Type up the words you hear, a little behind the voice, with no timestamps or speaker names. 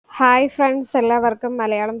Hi friends, എല്ലാവർക്കും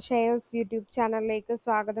Malayalam shares YouTube ചാനലിലേക്ക്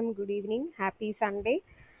സ്വാഗതം. Good evening, happy Sunday.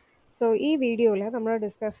 So ഈ വീഡിയോയിൽ നമ്മൾ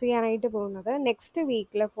ഡിസ്കസ് ചെയ്യാനായിട്ട് പോകുന്നത് നെക്സ്റ്റ്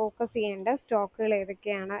വീക്കിൽ ഫോക്കസ് ചെയ്യേണ്ട സ്റ്റോക്കുകൾ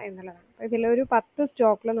ഏതൊക്കെയാണ് എന്നുള്ളതാണ്. ഇതിലൊരു 10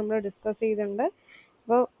 സ്റ്റോക്കിൽ നമ്മൾ ഡിസ്കസ് ചെയ്തിട്ടുണ്ട്.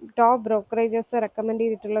 അപ്പോൾ ടോപ്പ് ബ്രോക്കറേജസ് റെക്കമെൻഡ്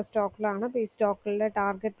ചെയ്തിട്ടുള്ള സ്റ്റോക്കിലാണ്. അപ്പോൾ ഈ സ്റ്റോക്കുകളുടെ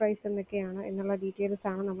ടാർഗറ്റ് പ്രൈസ് എന്തൊക്കെയാണ് എന്നുള്ള ഡീറ്റെയിൽസ്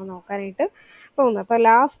ആണ് നമ്മൾ നോക്കാനായിട്ട് പോകുന്നത്. അപ്പോൾ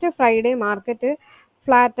ലാസ്റ്റ് ഫ്രൈഡേ മാർക്കറ്റ്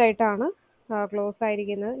ഫ്ലാറ്റ് ആയിട്ടാണ് ക്ലോസ്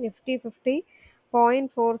ആയിരിക്കുന്നത്. നിഫ്റ്റി 50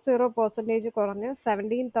 0.40% കുറഞ്ഞ്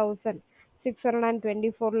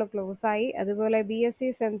 17,624 ക്ലോസ് ആയി. അതുപോലെ BSE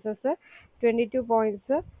സെൻസസ് 22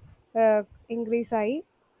 പോയിന്റ്സ് ഇൻക്രീസ് ആയി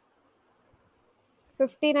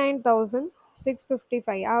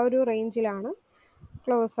 59,655 ആ ഒരു റേഞ്ചിലാണ്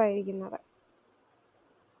ക്ലോസ് ആയിരിക്കുന്നത്.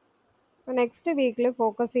 നെക്സ്റ്റ് വീക്കിൽ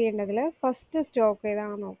ഫോക്കസ് ചെയ്യേണ്ടതിൽ ഫസ്റ്റ് സ്റ്റോക്ക്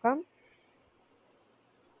ഏതാണെന്ന് നോക്കാം.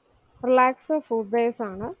 റിലാക്സോ ഫുഡ്വെയർസ്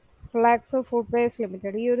ആണ്. റിലാക്സോ ഫുഡ്വെയർസ്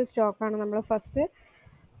ലിമിറ്റഡ്, ഈ ഒരു സ്റ്റോക്കാണ് നമ്മൾ ഫസ്റ്റ്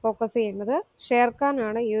ഫോക്കസ് ചെയ്യുന്നത്.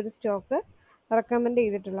 ഷെയർഖാനാണ് ഈ ഒരു സ്റ്റോക്ക് റെക്കമെൻഡ്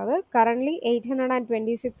ചെയ്തിട്ടുള്ളത്. കറൻ്റ്ലി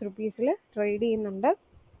 826 റുപ്പീസിൽ ട്രേഡ് ചെയ്യുന്നുണ്ട്.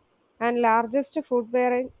 And largest food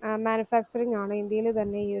wear manufacturing ആണ് ഇന്ത്യയിൽ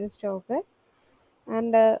തന്നെ ഈ ഒരു stock.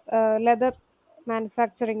 And leather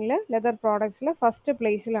മാനുഫാക്ചറിങ്ങിൽ, leather പ്രോഡക്ട്സിൽ first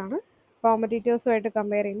പ്ലേസിലാണ് കോമ്പറ്റീറ്റേഴ്സുമായിട്ട്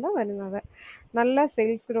compare ചെയ്യുമ്പോൾ വരുന്നത്. നല്ല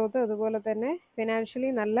സെയിൽസ് ഗ്രോത്ത്, അതുപോലെ തന്നെ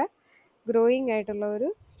ഫിനാൻഷ്യലി നല്ല ഗ്രോയിങ് ആയിട്ടുള്ള ഒരു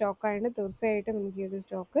സ്റ്റോക്കാണ്. തീർച്ചയായിട്ടും നമുക്ക് ഈ ഒരു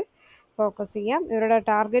സ്റ്റോക്ക് ഫോക്കസ് ചെയ്യാം. ഇവരുടെ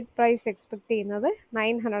ടാർഗറ്റ് പ്രൈസ് എക്സ്പെക്ട് ചെയ്യുന്നത്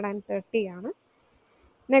 930 ആണ്.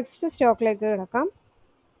 നെക്സ്റ്റ് സ്റ്റോക്കിലേക്ക് കിടക്കാം.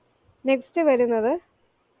 നെക്സ്റ്റ് വരുന്നത്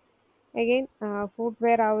അഗെയിൻ ഫുഡ്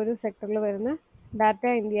വെയർ ആ ഒരു സെക്ടറിൽ വരുന്ന ഡാറ്റ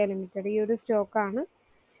ഇന്ത്യ ലിമിറ്റഡ്, ഈ ഒരു സ്റ്റോക്കാണ്.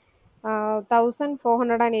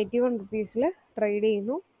 1481 റുപ്പീസിൽ ട്രേഡ്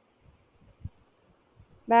ചെയ്യുന്നു.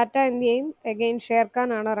 ഡാറ്റ ഇന്ത്യയും അഗെയിൻ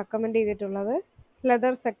ഷെയർഖാനാണ് റെക്കമെൻഡ് ചെയ്തിട്ടുള്ളത്.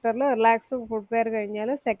 ലെതർ സെക്ടറിൽ റിലാക്സോ ഫുഡ് വെയർ കഴിഞ്ഞാൽ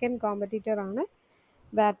സെക്കൻഡ് കോമ്പറ്റീറ്റർ ആണ്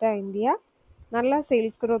ഡാറ്റ ഇന്ത്യ. നല്ല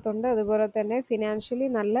സെയിൽസ് ഗ്രോത്ത് ഉണ്ട്, അതുപോലെ തന്നെ ഫിനാൻഷ്യലി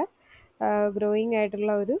നല്ല ഗ്രോയിങ്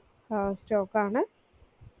ആയിട്ടുള്ള ഒരു സ്റ്റോക്കാണ്.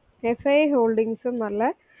 FI ഹോൾഡിങ്സും നല്ല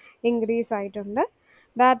ഇൻക്രീസ് ആയിട്ടുണ്ട്.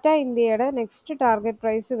 ഡാറ്റ ഇന്ത്യയുടെ നെക്സ്റ്റ് ടാർഗറ്റ്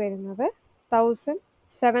പ്രൈസ് വരുന്നത്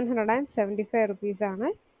 1775 റുപ്പീസാണ്.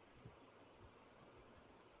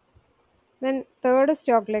 ദെൻ തേർഡ്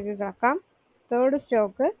സ്റ്റോക്കിലേക്ക് കിടക്കാം. Third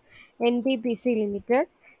stock NTPC limited.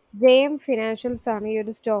 JM financials ആണ് ഈ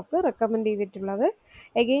ഒരു സ്റ്റോക്ക് റെക്കമെൻഡ് ചെയ്തിട്ടുള്ളത്.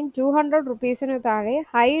 അഗെയിൻ 200 റുപ്പീസിന് താഴെ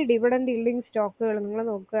ഹൈ ഡിവിഡൻഡ് ഈൽഡിങ് സ്റ്റോക്കുകൾ നിങ്ങൾ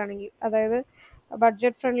നോക്കുകയാണെങ്കിൽ, അതായത്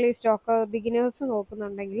ബഡ്ജറ്റ് ഫ്രണ്ട്ലി സ്റ്റോക്ക് ബിഗിനേഴ്സ്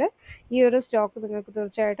നോക്കുന്നുണ്ടെങ്കിൽ ഈ ഒരു സ്റ്റോക്ക് നിങ്ങൾക്ക്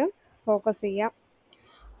തീർച്ചയായിട്ടും ഫോക്കസ് ചെയ്യാം.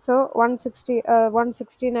 സോ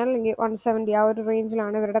 169 അല്ലെങ്കിൽ 170 ആ ഒരു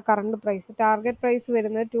റേഞ്ചിലാണ് ഇവരുടെ കറണ്ട് പ്രൈസ്. ടാർഗറ്റ് പ്രൈസ്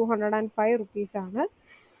വരുന്നത് 205 റുപ്പീസാണ്.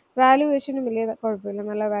 വാല്യുവേഷനും വലിയ കുഴപ്പമില്ല,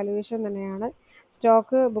 നല്ല വാല്യുവേഷൻ തന്നെയാണ്.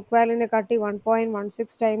 സ്റ്റോക്ക് ബുക്ക് വാല്യൂവിനെ കാട്ടി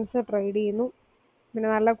 1.16 ടൈംസ് ട്രേഡ് ചെയ്യുന്നു. പിന്നെ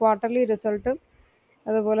നല്ല ക്വാർട്ടർലി റിസൾട്ടും,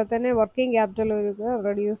 അതുപോലെ തന്നെ വർക്കിംഗ് ക്യാപിറ്റൽ ഒരു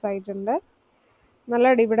റെഡ്യൂസ് ആയിട്ടുണ്ട്. നല്ല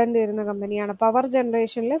ഡിവിഡൻഡ് വരുന്ന കമ്പനിയാണ്. പവർ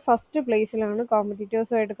ജനറേഷനിൽ ഫസ്റ്റ് പ്ലേസിലാണ്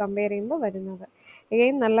കോമ്പറ്റീറ്റേഴ്സുമായിട്ട് കമ്പയർ ചെയ്യുമ്പോൾ വരുന്നത്.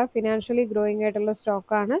 എഗെയിൻ നല്ല ഫിനാൻഷ്യലി ഗ്രോയിങ് ആയിട്ടുള്ള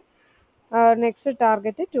സ്റ്റോക്കാണ്. Next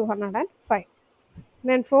target 205.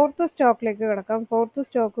 ദെൻ ഫോർത്ത് സ്റ്റോക്കിലേക്ക് കിടക്കാം. ഫോർത്ത്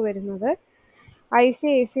സ്റ്റോക്ക് വരുന്നത്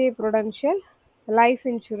ICICI പ്രൊഡൻഷ്യൽ ലൈഫ്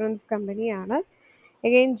ഇൻഷുറൻസ് കമ്പനിയാണ്.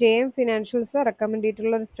 അഗെയിൻ JM ഫിനാൻഷ്യൽസ് റെക്കമെൻഡ്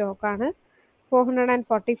ചെയ്തിട്ടുള്ള ഒരു സ്റ്റോക്കാണ്.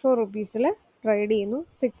 444 റുപ്പീസിൽ ട്രേഡ് ചെയ്യുന്നു.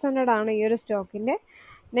 600 ആണ് ഈ ഒരു സ്റ്റോക്കിൻ്റെ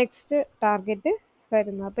നെക്സ്റ്റ് ടാർഗറ്റ്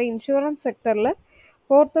വരുന്നത്. അപ്പോൾ ഇൻഷുറൻസ് സെക്ടറിൽ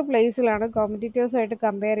ഫോർത്ത് പ്ലേസിലാണ് കോമ്പറ്റീറ്റേഴ്സുമായിട്ട്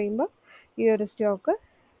കമ്പയർ ചെയ്യുമ്പോൾ ഈ ഒരു സ്റ്റോക്ക്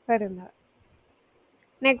വരുന്നത്.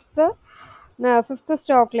 നെക്സ്റ്റ് ഫിഫ്ത്ത്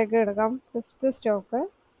സ്റ്റോക്കിലേക്ക് എടുക്കാം. ഫിഫ്ത്ത് സ്റ്റോക്ക്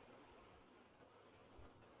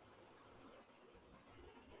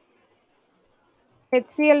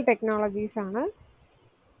HCL ടെക്നോളജീസ് ആണ്.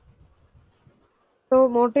 സോ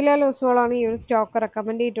മോട്ടിലാൽ ഒസ്വാളാണ് ഈ ഒരു സ്റ്റോക്ക്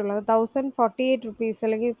റെക്കമെൻഡ് ചെയ്തിട്ടുള്ളത്. 1048 റുപ്പീസ്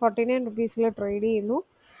അല്ലെങ്കിൽ 49 റുപ്പീസിൽ ട്രേഡ് ചെയ്യുന്നു.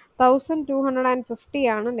 1250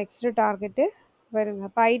 ആണ് നെക്സ്റ്റ് ടാർഗറ്റ് വരുന്നത്.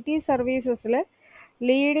 അപ്പോൾ IT സർവീസസിൽ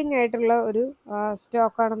ലീഡിങ് ആയിട്ടുള്ള ഒരു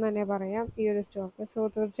സ്റ്റോക്കാണെന്ന് തന്നെ പറയാം ഈ ഒരു സ്റ്റോക്ക്. സോ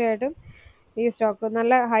തീർച്ചയായിട്ടും ഈ സ്റ്റോക്ക്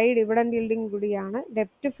നല്ല ഹൈ ഡിവിഡൻഡ് ഈൽഡിങ് കൂടിയാണ്.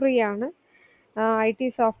 ഡെപ്റ്റ് ഫ്രീ ആണ്. IT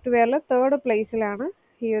സോഫ്റ്റ്വെയറിൽ തേർഡ് പ്ലേസിലാണ്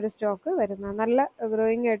ഈ ഒരു സ്റ്റോക്ക് വരുന്നത്. നല്ല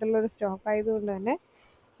ഗ്രോയിങ് ആയിട്ടുള്ള ഒരു സ്റ്റോക്ക് ആയതുകൊണ്ട് തന്നെ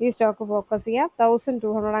ഈ സ്റ്റോക്ക് ഫോക്കസ് ചെയ്യാം.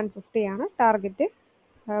 1250 ആണ് ടാർഗറ്റ്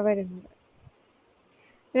വരുന്നത്.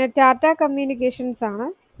 പിന്നെ ടാറ്റ കമ്മ്യൂണിക്കേഷൻസ് ആണ്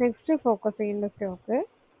നെക്സ്റ്റ് ഫോക്കസ് ചെയ്യേണ്ട സ്റ്റോക്ക്.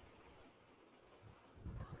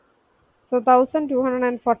 സോ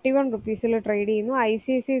 1241 റുപ്പീസിൽ ട്രേഡ് ചെയ്യുന്നു.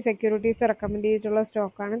 ICICI സെക്യൂരിറ്റീസ് റെക്കമെൻഡ് ചെയ്തിട്ടുള്ള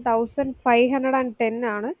സ്റ്റോക്കാണ്. 1510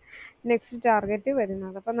 ആണ് നെക്സ്റ്റ് ടാർഗറ്റ്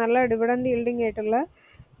വരുന്നത്. അപ്പോൾ നല്ല ഡിവിഡൻഡ് ഈൽഡിങ് ആയിട്ടുള്ള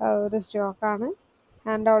ഒരു സ്റ്റോക്കാണ്.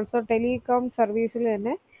 ആൻഡ് ഓൾസോ ടെലികോം സർവീസിൽ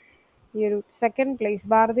തന്നെ ഈ ഒരു സെക്കൻഡ് പ്ലേസ്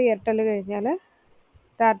ഭാരതി എയർടെൽ കഴിഞ്ഞാൽ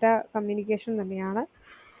ടാറ്റ കമ്മ്യൂണിക്കേഷൻ തന്നെയാണ്.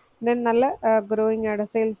 ദെൻ നല്ല ഗ്രോയിങ് ആയിട്ട്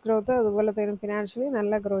സെയിൽസ് ഗ്രോത്ത് അതുപോലെ തന്നെ ഫിനാൻഷ്യലി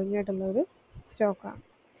നല്ല ഗ്രോയിങ് ആയിട്ടുള്ള ഒരു സ്റ്റോക്കാണ്.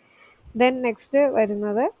 ദെൻ നെക്സ്റ്റ്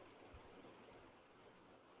വരുന്നത്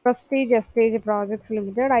prestige എസ്റ്റേജ് projects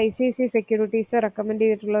limited, ICICI securities recommend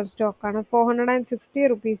ചെയ്തിട്ടുള്ള ഒരു സ്റ്റോക്കാണ്. 460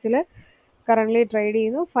 റുപ്പീസിൽ കറൻ്റ്ലി ട്രേഡ്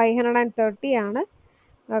ചെയ്യുന്നു. 530 ആണ്.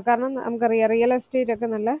 കാരണം നമുക്കറിയാം റിയൽ എസ്റ്റേറ്റ് ഒക്കെ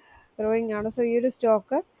നല്ല ഗ്രോയിങ് ആണ്. സോ ഈ ഒരു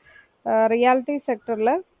സ്റ്റോക്ക് റിയാലിറ്റി സെക്ടറിൽ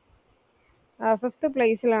 5th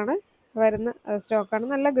പ്ലേസിലാണ് വരുന്ന സ്റ്റോക്കാണ്.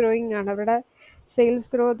 നല്ല ഗ്രോയിങ് ആണ്. അവരുടെ സെയിൽസ്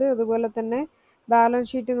ഗ്രോത്ത് അതുപോലെ തന്നെ ബാലൻസ്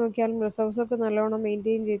ഷീറ്റ് നോക്കിയാലും റിസർവ്സ് ഒക്കെ നല്ലോണം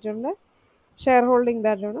മെയിൻറ്റെയിൻ ചെയ്തിട്ടുണ്ട്. ഷെയർ ഹോൾഡിംഗ്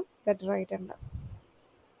പാറ്റേണും ബെറ്റർ ആയിട്ടുണ്ട്.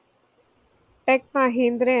 ടെക്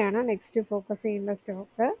മഹീന്ദ്രയാണ് നെക്സ്റ്റ് ഫോക്കസ് ചെയ്യുന്ന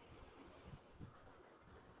സ്റ്റോക്ക്.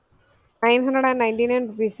 999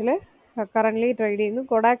 റുപ്പീസിൽ കറൻ്റ്ലി ട്രേഡ് ചെയ്യുന്നു.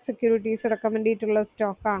 കൊഡാക് സെക്യൂരിറ്റീസ് റെക്കമെൻഡ് ചെയ്തിട്ടുള്ള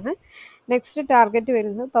സ്റ്റോക്കാണ്. നെക്സ്റ്റ് ടാർഗറ്റ്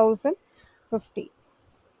വരുന്നത് 1050.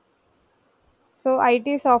 സോ IT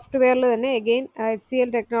സോഫ്റ്റ്വെയറിൽ തന്നെ എഗെയിൻ HCL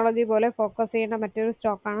ടെക്നോളജി പോലെ ഫോക്കസ് ചെയ്യേണ്ട മറ്റൊരു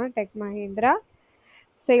സ്റ്റോക്കാണ് ടെക് മഹീന്ദ്ര.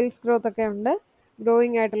 സെയിൽസ് ഗ്രോത്ത് ഒക്കെ ഉണ്ട്.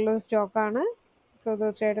 ഗ്രോയിങ് ആയിട്ടുള്ളൊരു സ്റ്റോക്കാണ്. സോ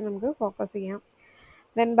തീർച്ചയായിട്ടും നമുക്ക് ഫോക്കസ് ചെയ്യാം.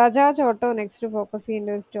 Then Bajaj auto next focus ചെയ്യേണ്ട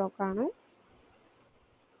ഒരു സ്റ്റോക്കാണ്.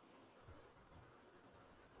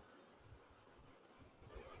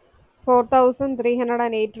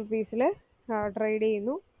 4308 റുപ്പീസിൽ ട്രേഡ്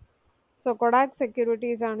ചെയ്യുന്നു. സോ കൊഡാക്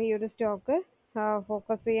സെക്യൂരിറ്റീസ് ആണ് ഈ ഒരു സ്റ്റോക്ക്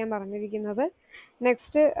ഫോക്കസ് ചെയ്യാൻ പറഞ്ഞിരിക്കുന്നത്.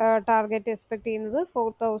 നെക്സ്റ്റ് ടാർഗറ്റ് എക്സ്പെക്ട് ചെയ്യുന്നത്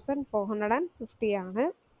 4450 ആണ്.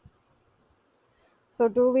 സോ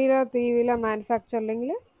 2 വീലർ 3 വീലർ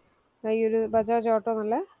മാനുഫാക്ചറിംഗിൽ ഈ ഒരു ബജാജ് ഓട്ടോ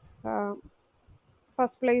നല്ല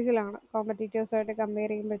ഫസ്റ്റ് പ്ലേസിലാണ്. കോമ്പറ്റീറ്റേഴ്സുമായിട്ട് കമ്പയർ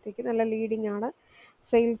ചെയ്യുമ്പോഴത്തേക്ക് നല്ല ലീഡിങ് ആണ്.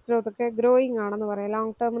 സെയിൽസ് ഗ്രോത്ത് ഒക്കെ ഗ്രോയിങ് ആണെന്ന് പറയാം.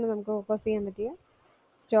 ലോങ് ടേമിന് നമുക്ക് ഫോക്കസ് ചെയ്യാൻ പറ്റിയ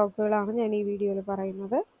സ്റ്റോക്കുകളാണ് ഞാൻ ഈ വീഡിയോയിൽ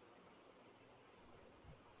പറയുന്നത്.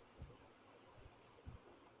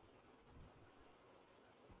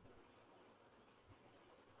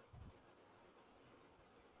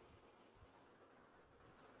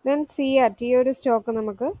 ദെൻ സിയാറ്റ് ഈ ഒരു സ്റ്റോക്ക്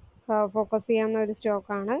നമുക്ക് ഫോക്കസ് ചെയ്യാവുന്ന ഒരു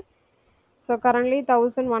സ്റ്റോക്കാണ്. സോ കറൻ്റ്ലി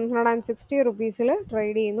 1160 റുപ്പീസിൽ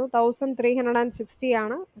ട്രേഡ് ചെയ്യുന്നു. 1360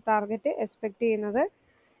 ആണ് ടാർഗറ്റ് എക്സ്പെക്ട് ചെയ്യുന്നത്.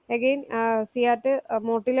 അഗെയിൻ സിയാറ്റ്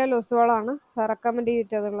മോട്ടിലാൽ ഒസ്വാളാണ് റെക്കമെൻഡ്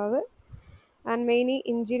ചെയ്തിട്ടുള്ളത്. ആൻഡ് മെയിൻലി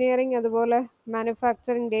എഞ്ചിനീയറിംഗ് അതുപോലെ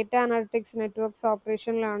മാനുഫാക്ചറിങ് ഡേറ്റ അനാലിറ്റിക്സ് നെറ്റ്വർക്ക്സ്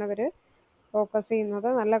ഓപ്പറേഷനിലാണ് ഇവർ ഫോക്കസ് ചെയ്യുന്നത്.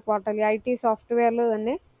 നല്ല ക്വാർട്ടർലി IT സോഫ്റ്റ്വെയറിൽ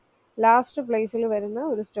തന്നെ ലാസ്റ്റ് പ്ലേസിൽ വരുന്ന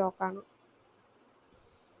ഒരു സ്റ്റോക്കാണ്.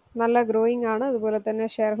 നല്ല ഗ്രോയിങ് ആണ്. അതുപോലെ തന്നെ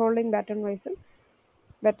ഷെയർ ഹോൾഡിംഗ് പാറ്റേൺ വൈസും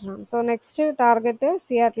ബെറ്റർ ആണ്. So next target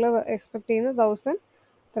Seattle expect ചെയ്യുന്നത്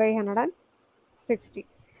 1360.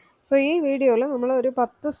 സോ ഈ വീഡിയോയിൽ നമ്മൾ ഒരു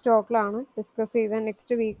 10 സ്റ്റോക്കിലാണ് ഡിസ്കസ് ചെയ്തത്.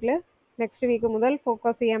 നെക്സ്റ്റ് വീക്ക് മുതൽ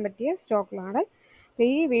ഫോക്കസ് ചെയ്യാൻ പറ്റിയ സ്റ്റോക്കിലാണ്.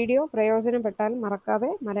 ഈ വീഡിയോ പ്രയോജനപ്പെട്ടാൽ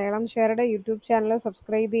മറക്കാതെ മലയാളം ഷെയറുടെ യൂട്യൂബ് ചാനൽ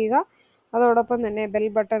സബ്സ്ക്രൈബ് ചെയ്യുക. അതോടൊപ്പം തന്നെ ബെൽ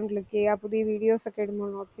ബട്ടൺ ക്ലിക്ക് ചെയ്യുക. പുതിയ വീഡിയോസ് ഒക്കെ ഇടുമ്പോൾ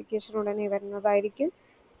നോട്ടിഫിക്കേഷൻ ഉടനെ വരുന്നതായിരിക്കും.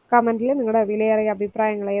 കമൻറ്റിൽ നിങ്ങളുടെ വിലയേറിയ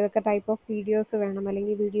അഭിപ്രായങ്ങൾ ഏതൊക്കെ ടൈപ്പ് ഓഫ് വീഡിയോസ് വേണം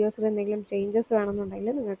അല്ലെങ്കിൽ വീഡിയോസിൽ എന്തെങ്കിലും ചേഞ്ചസ്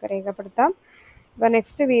വേണമെന്നുണ്ടെങ്കിൽ നിങ്ങൾക്ക് രേഖപ്പെടുത്താം. അപ്പോൾ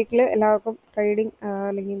നെക്സ്റ്റ് വീക്കിൽ എല്ലാവർക്കും ട്രേഡിംഗ്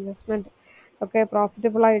അല്ലെങ്കിൽ ഇൻവെസ്റ്റ്മെൻറ്റ് ഒക്കെ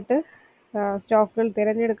പ്രോഫിറ്റബിളായിട്ട് സ്റ്റോക്കുകൾ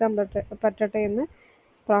തിരഞ്ഞെടുക്കാൻ പറ്റട്ടെ എന്ന്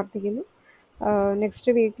പ്രാർത്ഥിക്കുന്നു.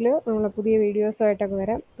 നെക്സ്റ്റ് വീക്കിൽ നമ്മൾ പുതിയ വീഡിയോസുമായിട്ടൊക്കെ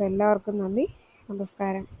വരാം. അപ്പോൾ എല്ലാവർക്കും നന്ദി,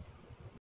 നമസ്കാരം.